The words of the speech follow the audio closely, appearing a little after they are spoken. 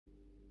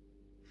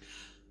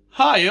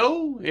Hi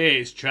all,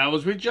 it's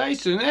Travels with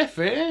Jason F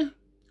here.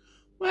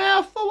 Well,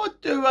 I thought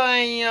I'd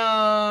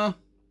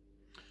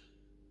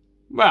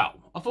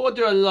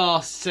do a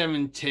last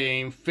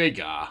 17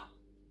 figure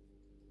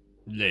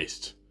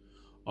list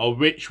of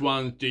which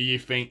ones do you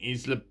think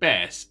is the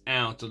best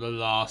out of the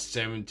last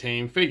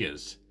 17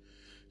 figures.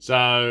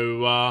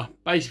 So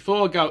basically,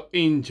 before I go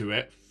into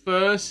it,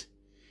 first,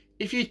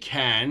 if you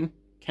can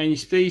you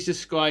please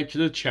subscribe to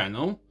the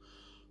channel?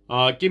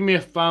 Give me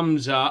a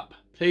thumbs up.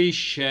 Please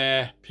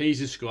share, please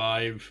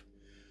subscribe,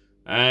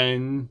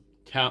 and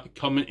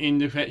comment in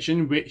the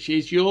section which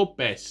is your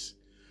best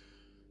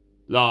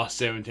last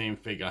 17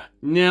 figure.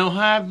 Now,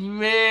 I have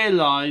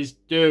realised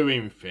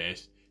doing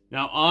this.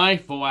 Now, I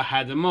thought I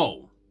had them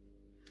all.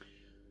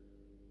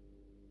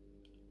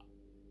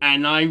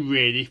 And I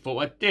really thought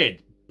I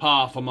did.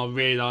 Apart from I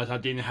realised I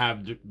didn't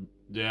have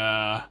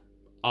the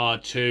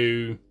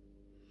R2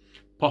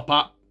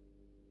 pop-up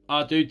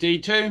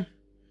R2-D2.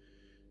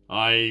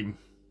 I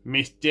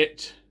missed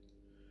it,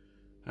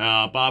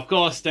 but I've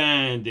got a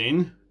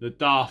stand-in the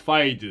Darth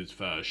Vader's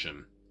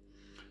version,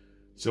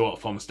 so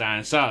from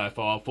Stan Solo. I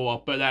thought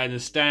I'd put that in the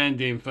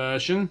stand-in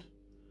version,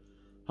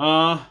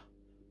 but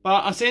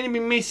I seem to be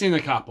missing a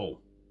couple,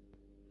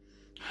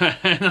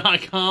 and I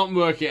can't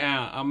work it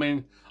out. I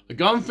mean, I've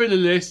gone through the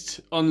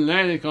list on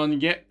Lexicon to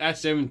get that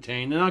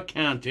 17, and I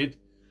counted,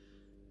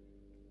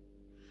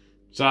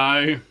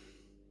 so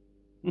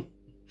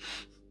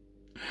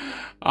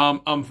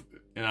I'm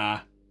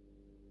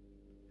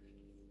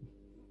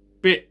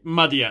bit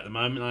muddy at the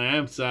moment, I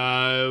am,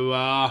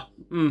 so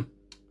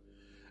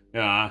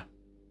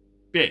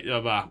bit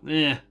of but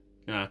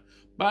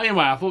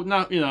anyway, I thought,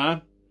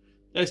 no,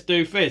 let's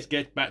do this,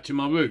 get back to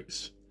my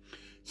roots.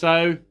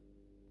 So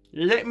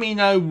let me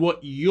know what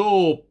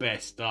your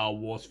best Star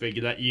Wars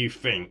figure that you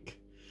think.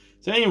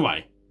 So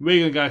anyway,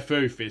 we're gonna go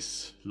through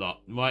this lot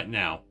right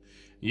now.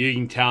 You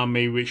can tell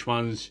me which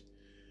ones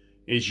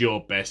is your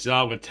best, and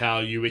I'm gonna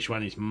tell you which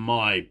one is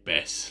my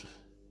best.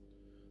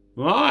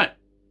 Right,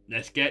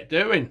 let's get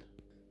doing.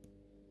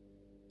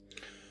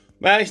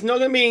 Well, it's not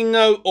going to be in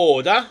no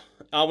order.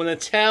 I'm going to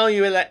tell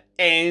you at the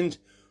end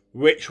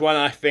which one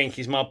I think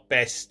is my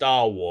best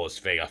Star Wars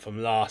figure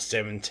from last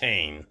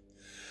 17.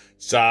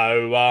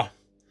 So,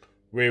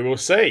 we will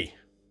see.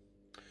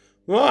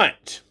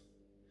 Right,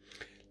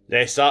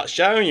 let's start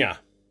showing you.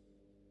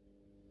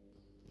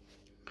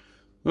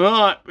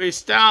 Right, we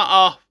start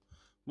off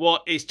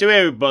what is to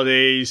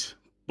everybody's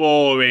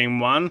boring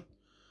one.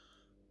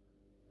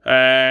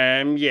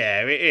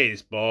 Yeah, it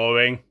is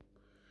boring.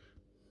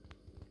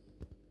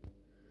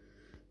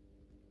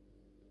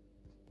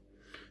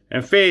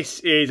 And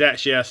this is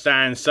actually a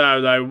Stan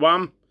Solo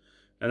one,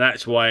 and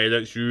that's why it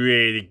looks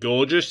really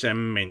gorgeous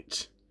and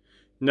mint.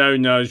 No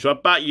nose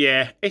rub, but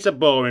yeah, it's a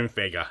boring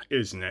figure,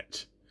 isn't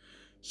it?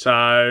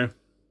 So,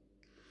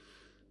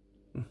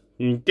 you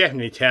can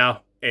definitely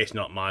tell it's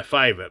not my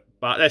favourite,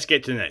 but let's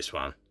get to the next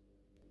one.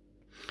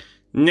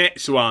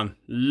 Next one,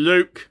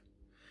 Luke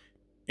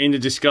in the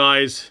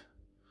disguise,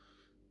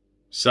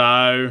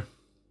 so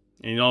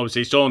in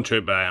obviously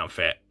Stormtrooper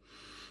outfit.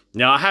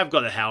 Now I have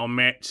got the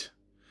helmet,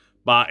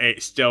 but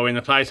it's still in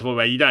the place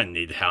where you don't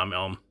need the helmet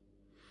on.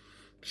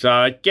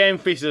 So again,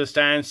 this is a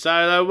Stan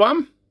Solo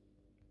one.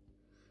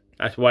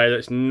 That's why it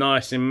looks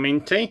nice and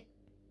minty.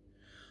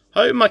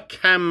 Hope my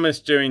camera's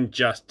doing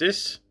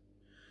justice.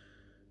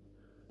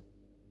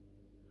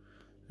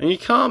 And you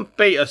can't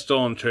beat a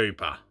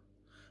Stormtrooper.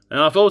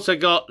 And I've also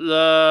got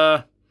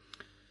the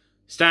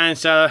Stan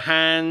Solo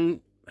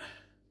Han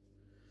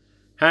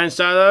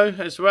Solo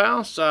as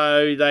well,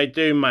 so they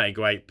do make a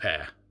great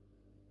pair.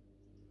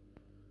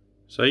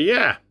 So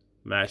yeah,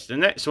 that's the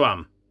next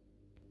one.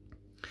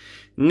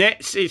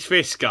 Next is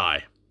this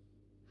guy.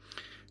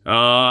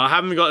 I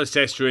haven't got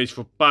accessories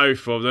for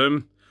both of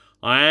them.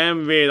 I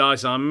am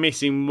realising I'm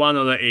missing one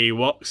of the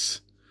Ewoks.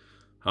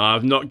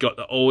 I've not got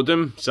the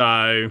Ordum,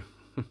 so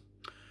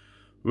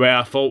where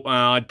I thought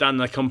I'd done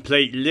the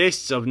complete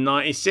list of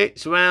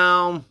 96,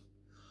 well,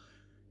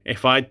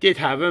 if I did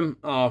have them,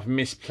 I've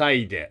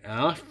misplayed it. And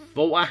I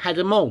thought I had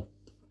them all.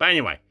 But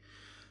anyway,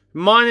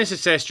 minus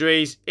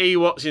accessories,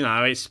 Ewoks, you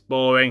know, it's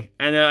boring.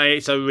 And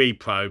it's a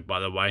repro, by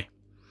the way.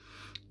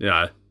 You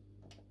know.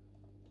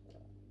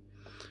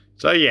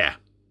 So yeah,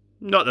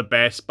 not the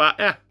best, but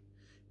yeah,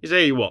 it's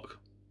Ewok.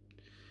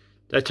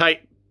 They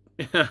take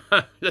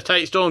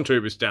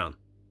Stormtroopers down.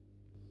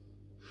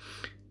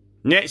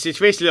 Next is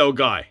this little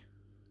guy.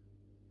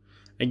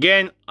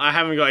 Again, I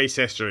haven't got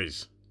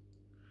accessories.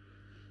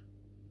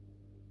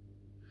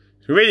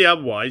 Really,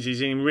 otherwise, he's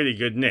in really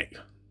good nick.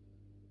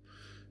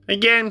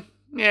 Again,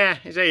 yeah,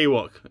 it's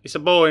Ewok. It's a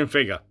boring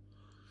figure.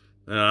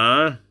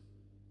 So,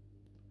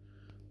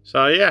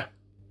 yeah.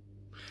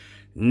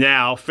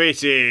 Now,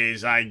 this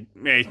is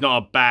it's not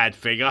a bad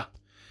figure.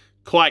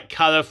 Quite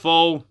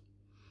colourful.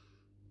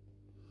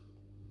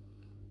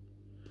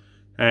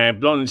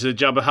 And belonging to the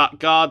Jabba Hutt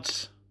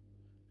guards.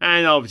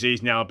 And obviously,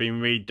 he's now been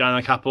redone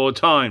a couple of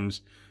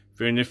times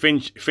through the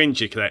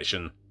Fincher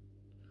collection.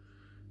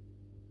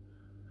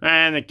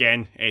 And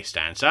again, it's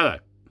Stan Solo.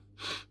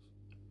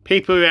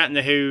 People out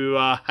there who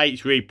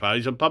hates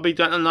repos are probably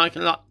not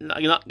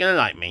gonna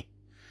like me.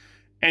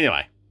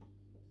 Anyway.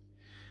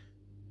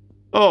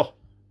 Oh.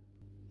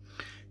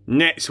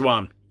 Next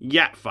one.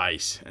 Yak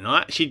Face. And I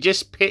actually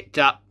just picked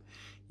up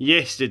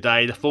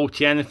yesterday the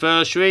 40th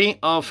anniversary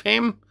of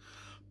him.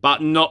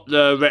 But not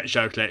the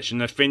retro collection,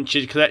 the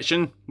Finch's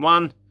collection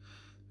one.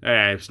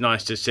 Yeah, it was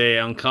nice to see it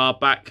on card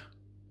back.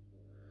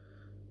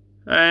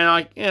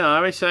 And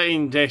it's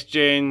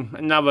interesting.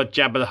 Another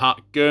Jabba the Hutt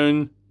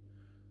goon.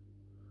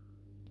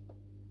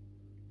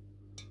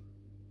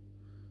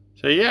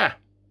 So yeah.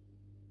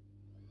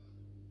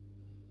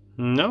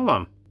 No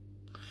one.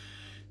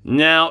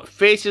 Now,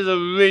 this is the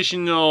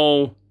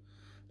original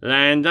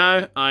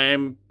Lando. I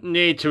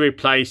need to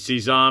replace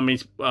his arm.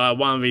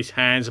 One of his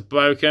hands are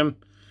broken.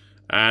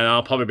 And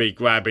I'll probably be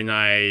grabbing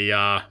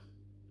a,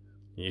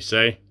 you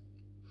see.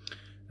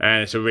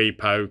 And it's a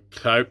repo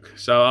cloak.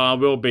 So I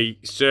will be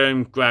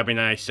soon grabbing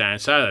a Stan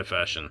Solo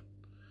version.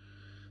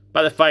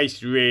 But the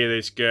face really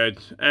is good.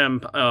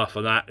 And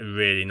for that,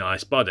 really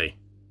nice body.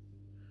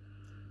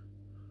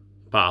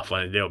 Apart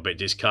from a little bit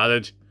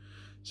discoloured.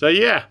 So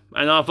yeah.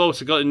 And I've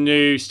also got a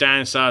new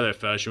Stan Solo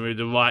version with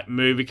the right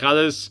movie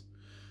colours.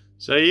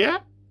 So yeah.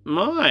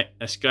 Right.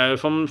 Let's go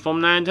from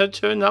Lando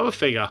to another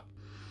figure.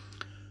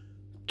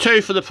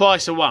 2 for the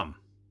price of 1.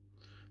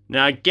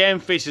 Now again,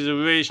 this is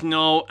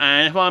original,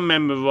 and if I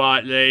remember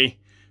rightly,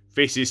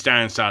 this is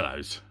Stan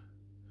Solo's.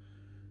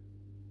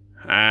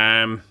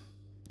 Yeah,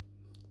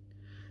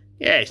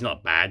 it's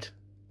not bad.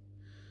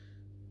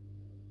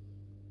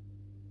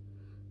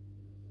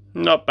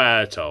 Not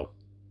bad at all.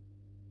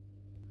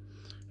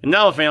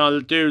 Another thing I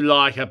do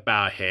like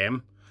about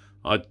him,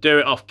 I'll do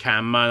it off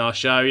camera and I'll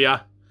show you.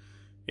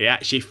 It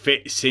actually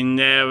fits in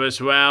there as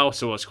well,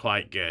 so it's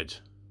quite good.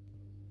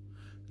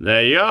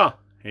 There you are.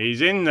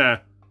 He's in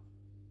there.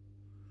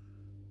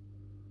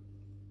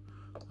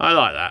 I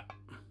like that.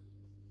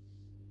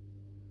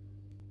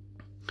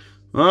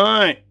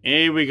 Right,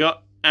 here we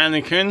got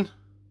Anakin.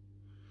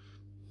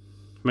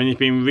 When he's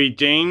been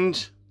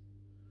redeemed.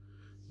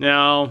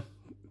 Now,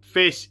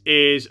 this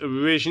is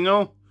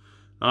original.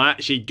 I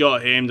actually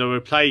got him to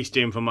replace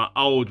him from my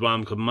old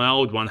one because my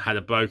old one had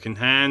a broken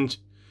hand.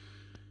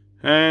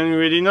 And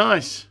really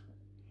nice.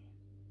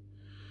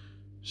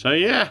 So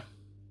yeah.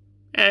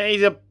 Yeah,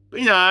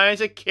 he's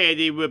as a kid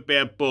he would be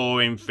a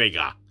boring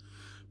figure.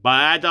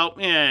 But adult,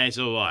 yeah, it's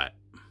alright.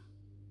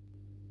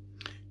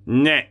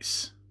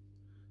 Next,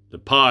 the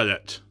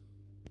pilot.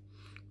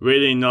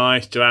 Really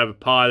nice to have a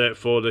pilot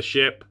for the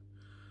ship.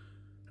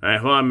 And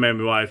if I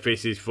remember right,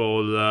 this is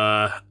for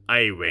the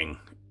A-Wing.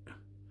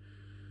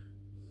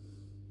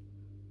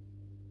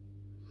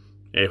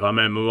 If I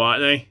remember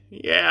rightly.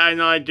 Yeah,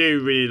 and I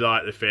do really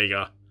like the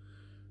figure.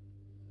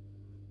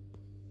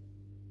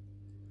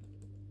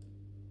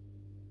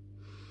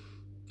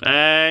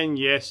 And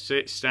yes,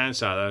 it's Stan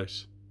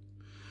Solo's.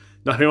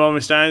 Nothing wrong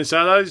with Stan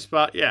Solo's,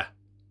 but yeah.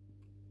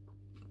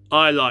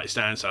 I like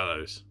Stan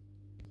Solo's.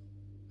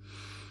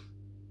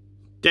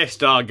 Death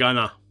Star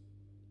Gunner.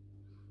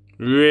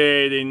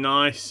 Really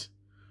nice.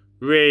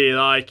 Really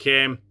like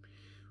him.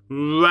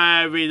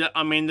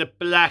 The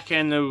black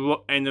and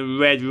the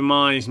red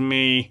reminds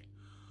me.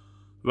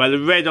 Well, the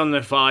red on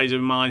the thighs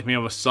reminds me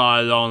of a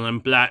Cylon,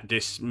 and black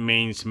just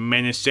means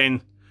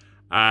menacing.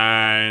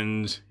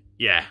 And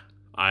yeah,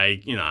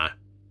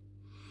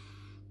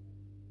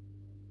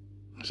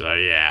 So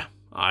yeah,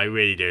 I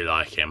really do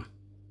like him.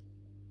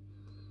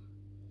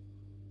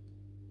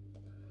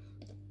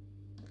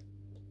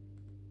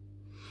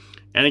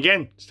 And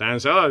again, Stan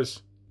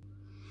Solo's.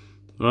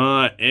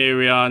 Right, here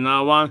we are,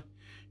 another one.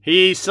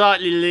 He's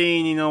slightly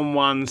leaning on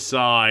one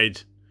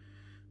side.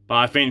 But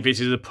I think this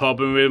is a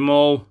problem with them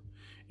all.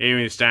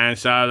 Even the Stan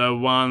Solo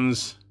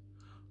ones,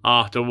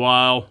 after a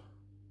while.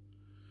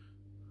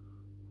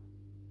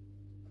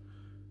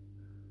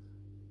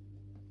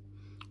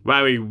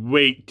 Very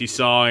weak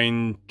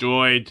design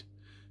droid.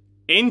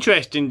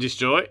 Interesting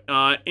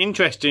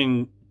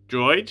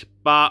droid,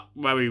 but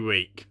very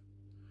weak.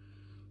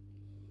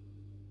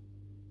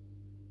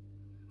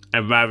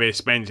 And very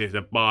expensive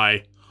to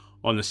buy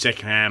on the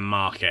second-hand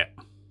market.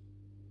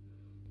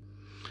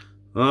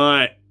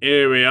 Right,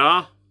 here we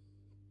are.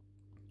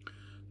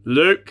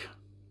 Luke.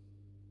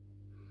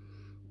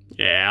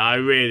 Yeah, I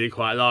really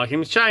quite like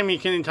him. Shame he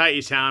couldn't take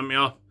his helmet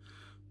off.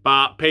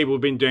 But people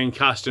have been doing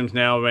customs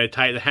now where they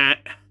take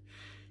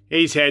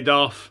his head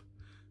off,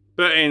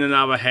 putting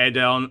another head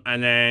on,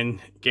 and then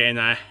getting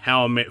a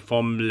helmet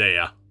from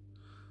Leia.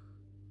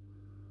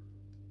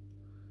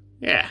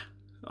 Yeah,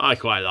 I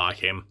quite like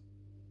him.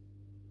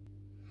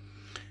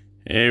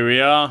 Here we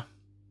are.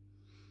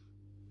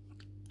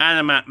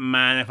 Animat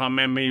Man, if I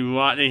remember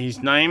rightly,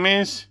 his name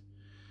is.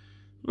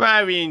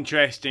 Very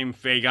interesting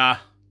figure.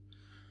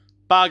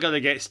 But I gotta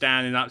get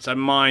standing up, so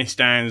mine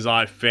stands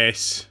like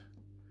this.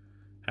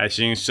 As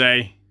you can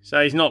see.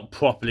 So he's not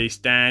properly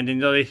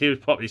standing. If he was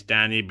properly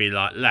standing, he'd be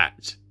like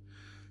that.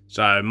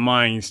 So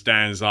mine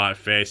stands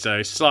like this, so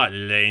he's slightly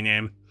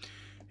leaning.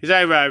 He's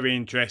a very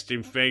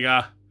interesting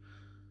figure.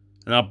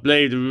 And I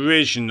believe the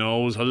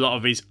originals, a lot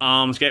of his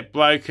arms get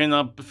broken,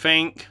 I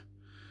think.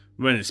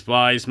 Wouldn't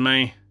surprise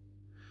me.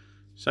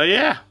 So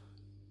yeah.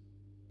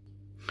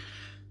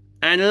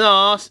 And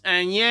last,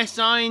 and yes,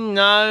 I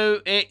know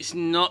it's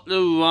not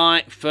the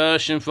right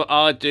version for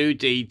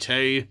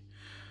R2-D2,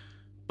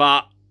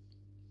 but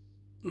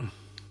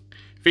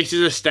this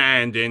is a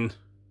stand-in.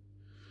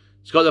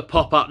 It's got the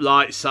pop-up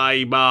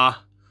lightsaber,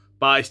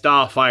 but it's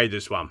Darth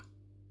Vader's one.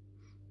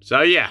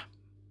 So yeah.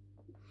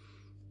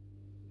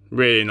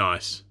 Really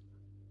nice.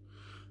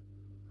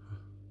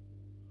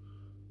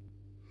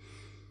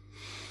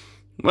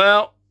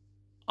 Well,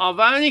 I've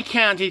only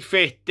counted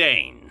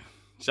 15.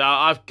 So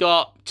I've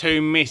got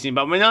 2 missing.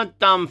 But when I've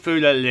done through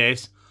the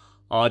list,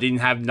 I didn't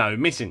have no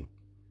missing.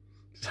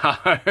 So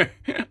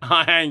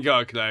I ain't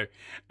got a clue.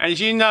 And if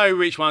you know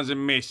which ones are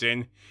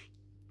missing,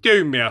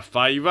 do me a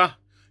favour.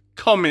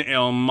 Comment it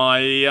on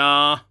my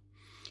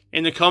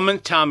in the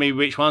comments. Tell me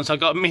which ones I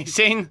got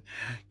missing.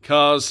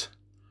 Because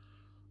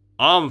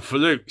I'm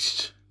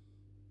fluked.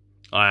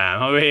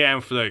 I really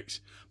am fluked.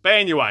 But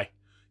anyway,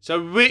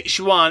 so which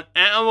one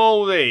out of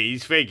all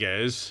these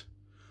figures,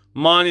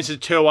 minus the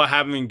 2 I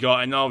haven't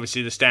got, and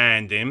obviously the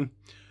stand-in,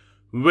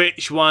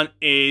 which one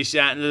is,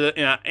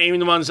 even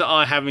the ones that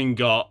I haven't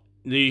got,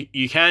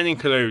 you can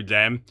include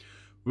them,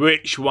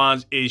 which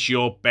one is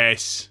your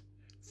best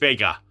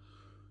figure?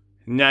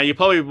 Now, you're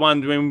probably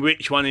wondering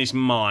which one is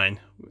mine.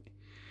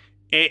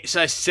 It's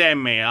a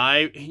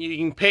semi. You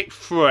can pick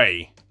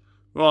 3.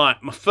 Right,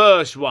 my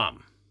first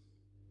one.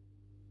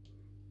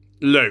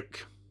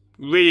 Luke.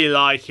 Really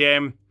like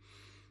him.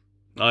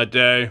 I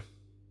do.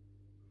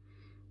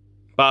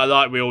 But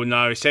like we all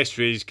know,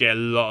 accessories get a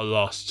lot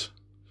lost.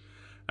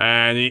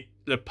 And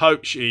the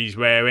pouch he's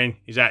wearing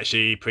is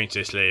actually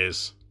Princess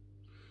Leia's.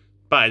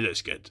 But it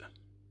looks good.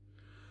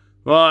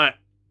 Right,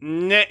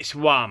 next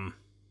one.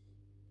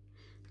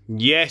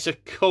 Yes,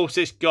 of course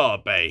it's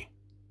gotta be.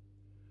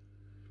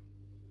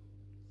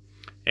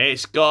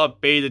 It's gotta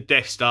be the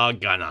Death Star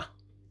gunner.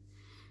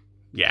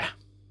 Yeah.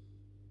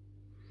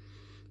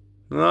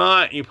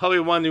 Right, you're probably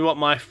wondering what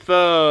my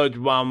third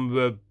one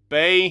would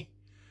be.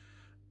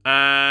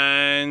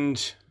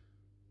 And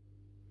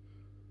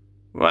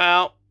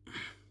well,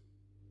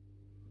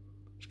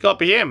 it's gotta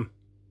be him.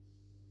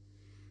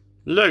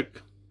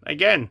 Luke.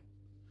 Again.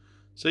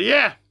 So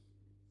yeah.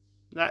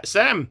 That's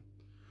them.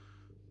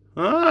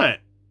 Alright.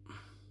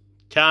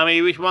 Tell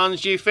me which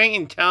ones you think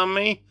and tell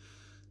me.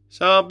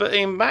 So I'll put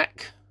him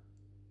back.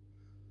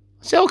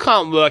 Still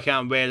can't work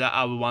out where the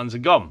other ones are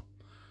gone.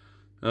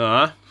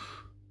 Alright.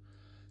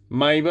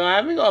 Maybe I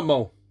haven't got them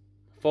all.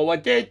 Thought I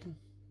did.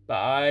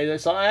 But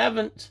looks like I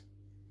haven't.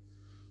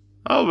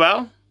 Oh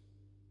well.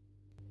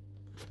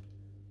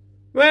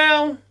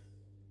 Well.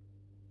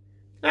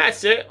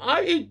 That's it.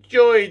 I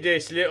enjoyed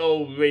this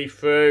little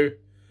read-through.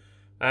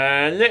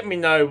 And let me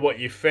know what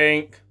you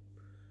think.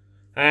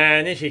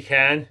 And if you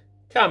can,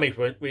 tell me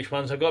which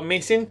ones I've got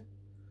missing.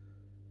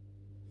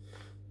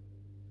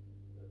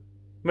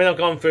 When I've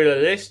gone through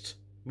the list,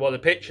 well, the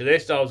picture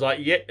list, I was like,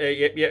 yep,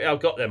 I've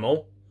got them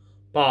all.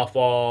 Apart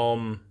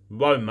from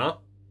Roma.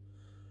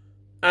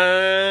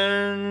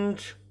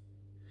 And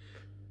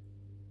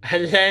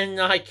then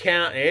I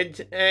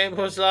counted, and it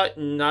was like,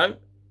 no.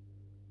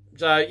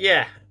 So,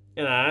 yeah,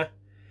 you know.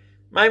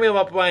 Maybe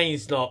my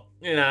brain's not,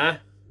 you know.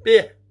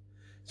 Yeah.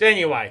 So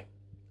anyway,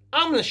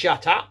 I'm going to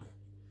shut up.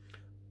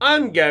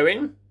 I'm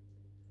going.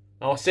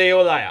 I'll see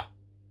you later.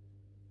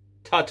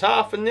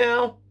 Ta-ta for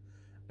now.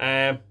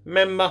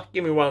 Remember,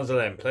 give me ones of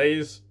them,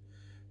 please.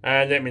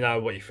 And let me know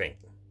what you think.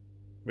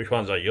 Which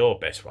ones are your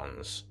best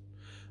ones?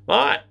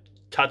 Right.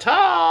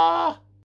 Ta-ta!